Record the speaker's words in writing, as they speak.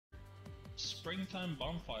Springtime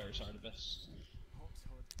bonfires are the best.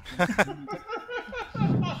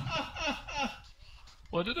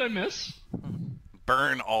 What did I miss?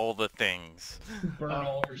 Burn all the things. Burn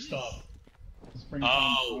all your stuff.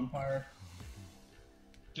 Springtime bonfire.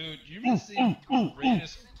 Dude, you missed the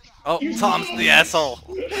greatest. Oh, Tom's the asshole.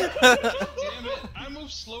 Damn it! I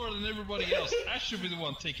move slower than everybody else. I should be the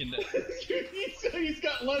one taking that. He's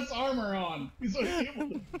got less armor on. He's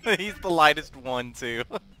He's the lightest one too.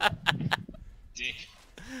 Dick.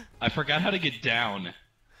 I forgot how to get down.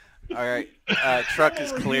 All right, truck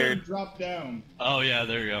is cleared. Drop down. Oh yeah,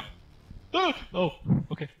 there you go. Ah! Oh,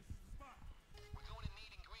 okay.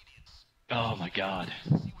 Oh my god.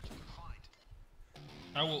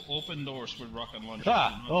 I will open doors with rocket launchers.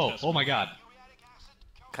 Ah! Oh my god.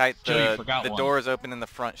 Kite, Joe, you the forgot one. door is open in the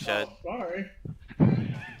front shed. Oh, sorry.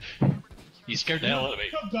 You scared the hell out of me.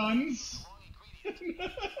 Guns.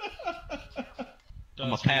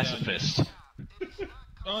 I'm a pacifist.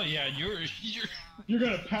 Oh yeah, You're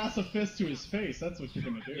gonna pass a fist to his face. That's what you're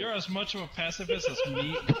gonna do. you're as much of a pacifist as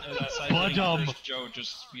me as I But, think Joe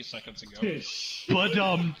just a few seconds ago. Tish.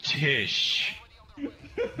 Tish.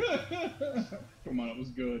 Come on, it was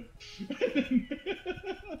good.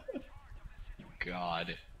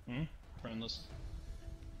 God. Friendless.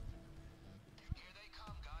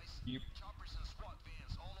 Yep.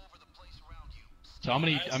 So how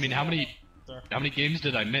many games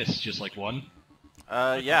did I miss? Just like one?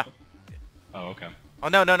 Yeah. Oh, okay. Oh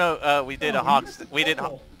no. We did a Hawks. We did.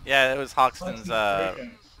 Yeah, it was Hoxton's. Breakout.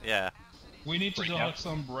 Yeah. We need to do Breakout.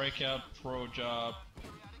 some breakout, pro job,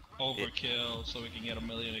 overkill, so we can get 1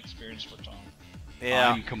 million experience for Tom. Yeah.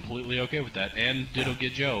 I'm completely okay with that. And Ditto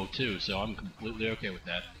get Joe, too, so I'm completely okay with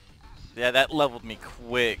that. Yeah, that leveled me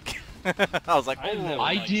quick. I was like, I oh. leveled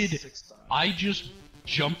I like did. 6 times. I just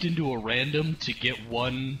jumped into a random to get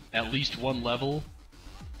at least one level,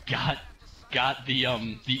 got the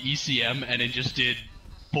ECM, and it just did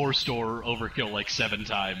 4-store overkill like 7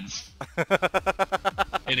 times.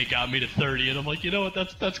 And it got me to 30, and I'm like, you know what,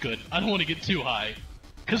 that's good. I don't want to get too high.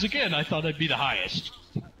 Because again, I thought I'd be the highest.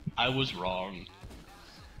 I was wrong.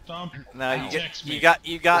 Tom, No, text me.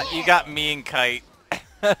 you got me and Kite.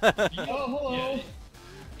 Oh, hello.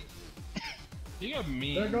 Yeah. You got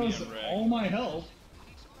me, There goes me and Rag. all my health.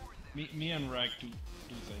 Me and Rag do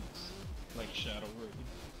things like Shadow Raven.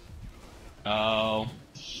 Oh.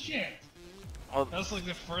 Shit. Oh, That's like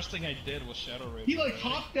the first thing I did was Shadow Raven. He like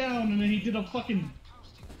hopped down and then he did a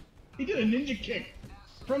ninja kick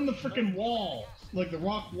from the freaking wall, like the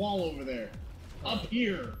rock wall over there, up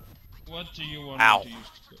here. What do you want Ow. me to use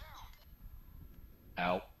to cook?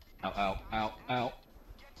 Ow. Ow, ow, ow, ow.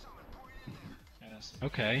 Acid.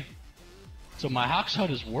 Okay. So my Hawk's Hut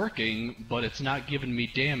is working, but it's not giving me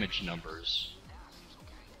damage numbers.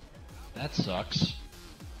 That sucks.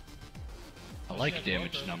 I like have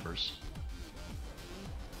damage water. numbers.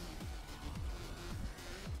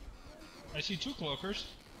 I see 2 cloakers.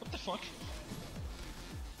 What the fuck?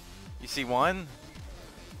 you see one?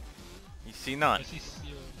 You see none. I see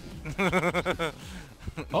zero.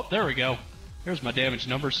 Oh, there we go. Here's my damage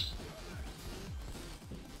numbers.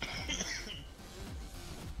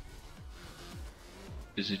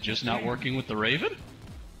 Is it just not working with the Raven?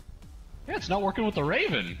 Yeah, it's not working with the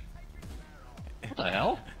Raven. What the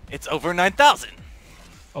hell? It's over 9,000.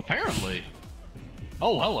 Apparently.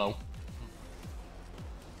 Oh, hello.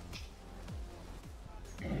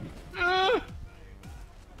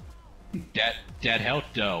 Dad health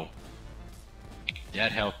dough.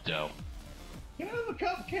 Dad health dough. Can I have a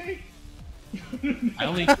cupcake? I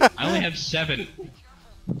only have 7.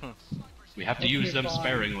 We have to Okay, use them fine.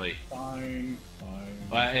 sparingly. Fine.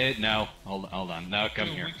 No, hold on. Now come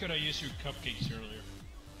Dude, here. we could have used your cupcakes earlier.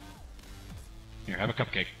 Here, have a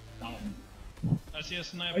cupcake. I see a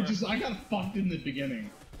sniper. I got fucked in the beginning.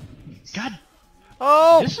 God,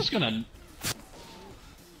 Oh. this is gonna.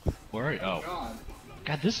 Where are you? Oh, God.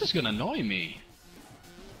 God, this is gonna annoy me.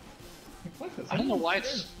 Fuck this. I don't know why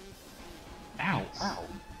it's. Ow.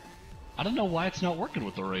 I don't know why it's not working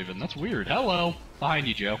with the Raven. That's weird. Hello, behind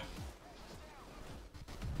you, Joe.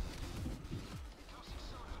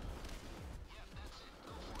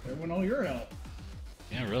 Everyone, all your help.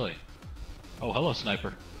 Yeah, really. Oh, hello,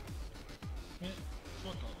 sniper. Yeah,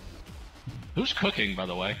 fuck off. Who's cooking, by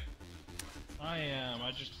the way? I am.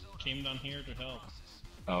 I just came down here to help.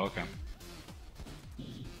 Oh, okay. Ugh.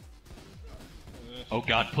 Oh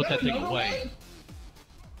God, put that thing Another away.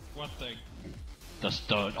 What thing? The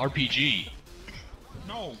RPG.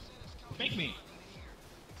 No! Make me!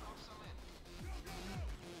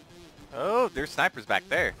 Oh, there's snipers back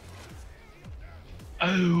there.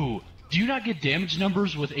 Oh, do you not get damage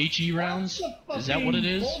numbers with HE rounds? That's a Is that what it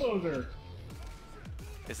fucking is? Bulldozer.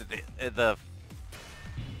 Is it the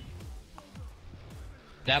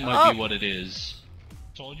That might be what it is.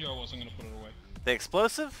 Told you I wasn't gonna put it away. the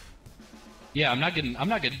explosive? Yeah, I'm not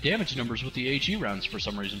getting damage numbers with the HE rounds for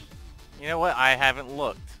some reason. You know what? I haven't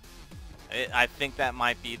looked. I think that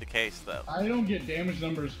might be the case though. I don't get damage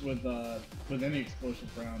numbers with any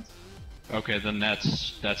explosive rounds. Okay, then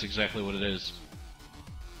that's exactly what it is.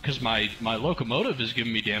 Because my locomotive is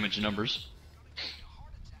giving me damage numbers.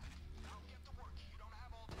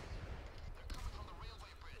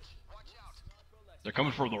 They're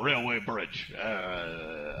coming from the railway bridge.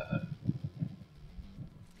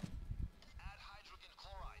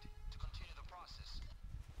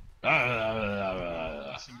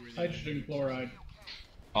 Hydrogen chloride.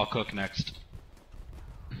 I'll cook next.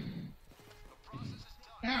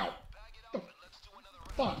 Ow! The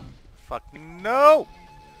fuck! Fuck no!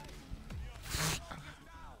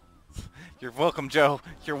 You're welcome, Joe.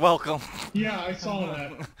 You're welcome. Yeah, I saw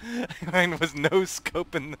that. Mine was no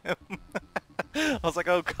scoping them. I was like,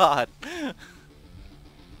 oh god.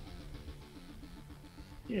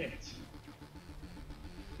 Shit.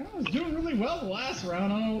 I was doing really well the last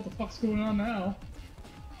round. I don't know what the fuck's going on now.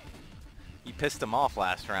 You pissed him off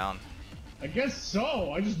last round. I guess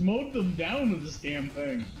so. I just mowed them down with this damn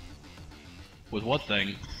thing. With what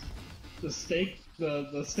thing? The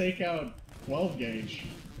stakeout 12 gauge.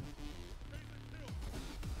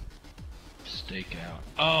 Stakeout.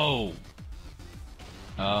 Oh.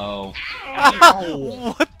 Oh.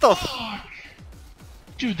 What the Fuck!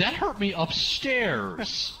 Dude, that hurt me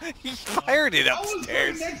upstairs. He fired it I was right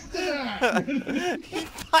upstairs. next to that! He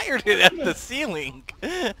fired it at the ceiling.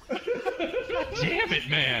 Damn it,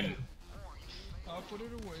 man. I'll put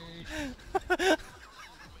it away.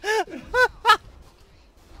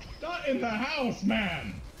 Not in the house,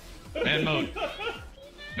 man! Man mode.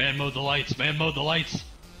 Man mode the lights. Man mode the lights.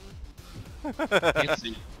 Can't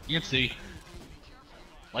see. Can't see.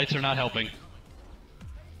 Lights are not helping.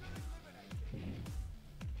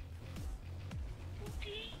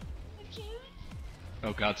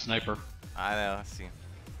 Oh god, sniper. I know, I see.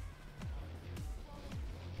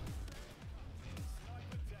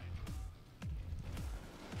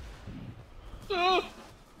 Ah!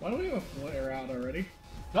 Why do we have a flare out already?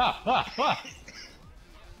 Ah!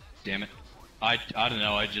 Damn it. I don't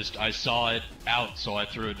know, I saw it out, so I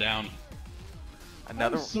threw it down.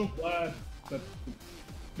 Another. I'm so glad that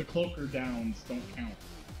the cloaker downs don't count.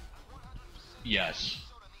 Yes.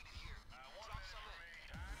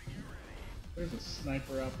 There's a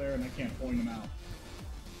sniper out there and I can't point him out.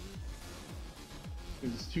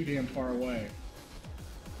 Because it's too damn far away.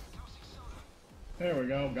 There we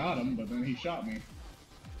go, got him, but then he shot me.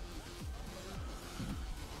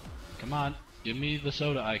 Come on, give me the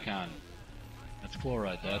soda icon. That's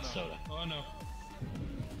chloride, that's soda. Oh no.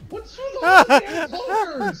 What's with all the damn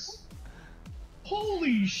cloakers?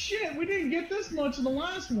 Holy shit, we didn't get this much in the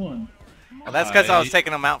last one. Oh, that's because I was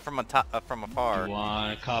taking them out from from afar. You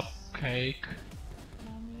want a cupcake?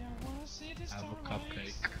 Mommy, I wanna see this Have a starlight.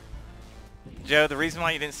 cupcake. Joe, the reason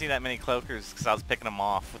why you didn't see that many cloakers is because I was picking them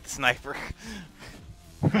off with the sniper.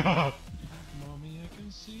 Mommy, I can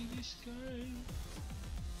see the sky.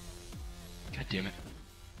 God damn it.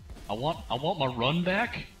 I want my run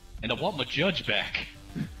back, and I want my judge back.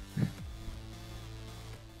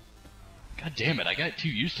 God damn it, I got too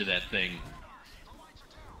used to that thing.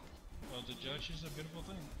 Well, the judge is a beautiful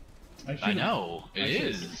thing. I know, it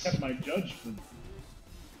is. I kept my judge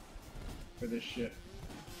for this shit.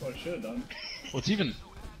 That's what I should have done. Well, it's even...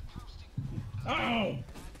 Ow!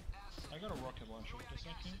 I got a rocket launcher. Does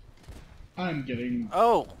that count? I'm getting...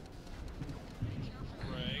 Oh!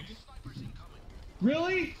 Greg?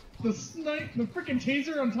 Really? The freaking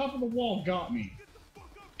taser on top of the wall got me.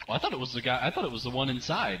 Well, I thought it was the guy. I thought it was the one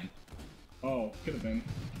inside. Oh, could have been.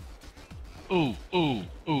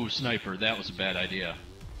 Ooh, sniper. That was a bad idea.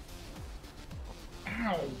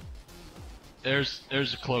 Ow! There's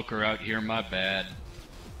a cloaker out here. My bad.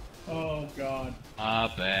 Oh god. My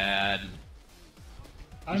bad.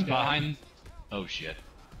 I'm He's down. behind. Oh shit.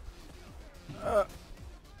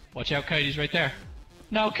 Watch out, Kite. He's right there.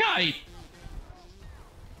 No, Kite.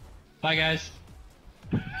 Bye, guys.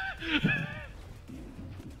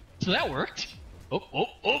 So that worked.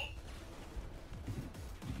 Oh.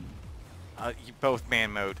 You both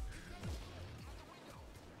man mode.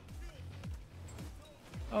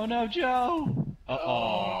 Oh no, Joe.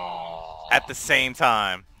 Uh-oh. At the same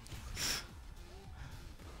time.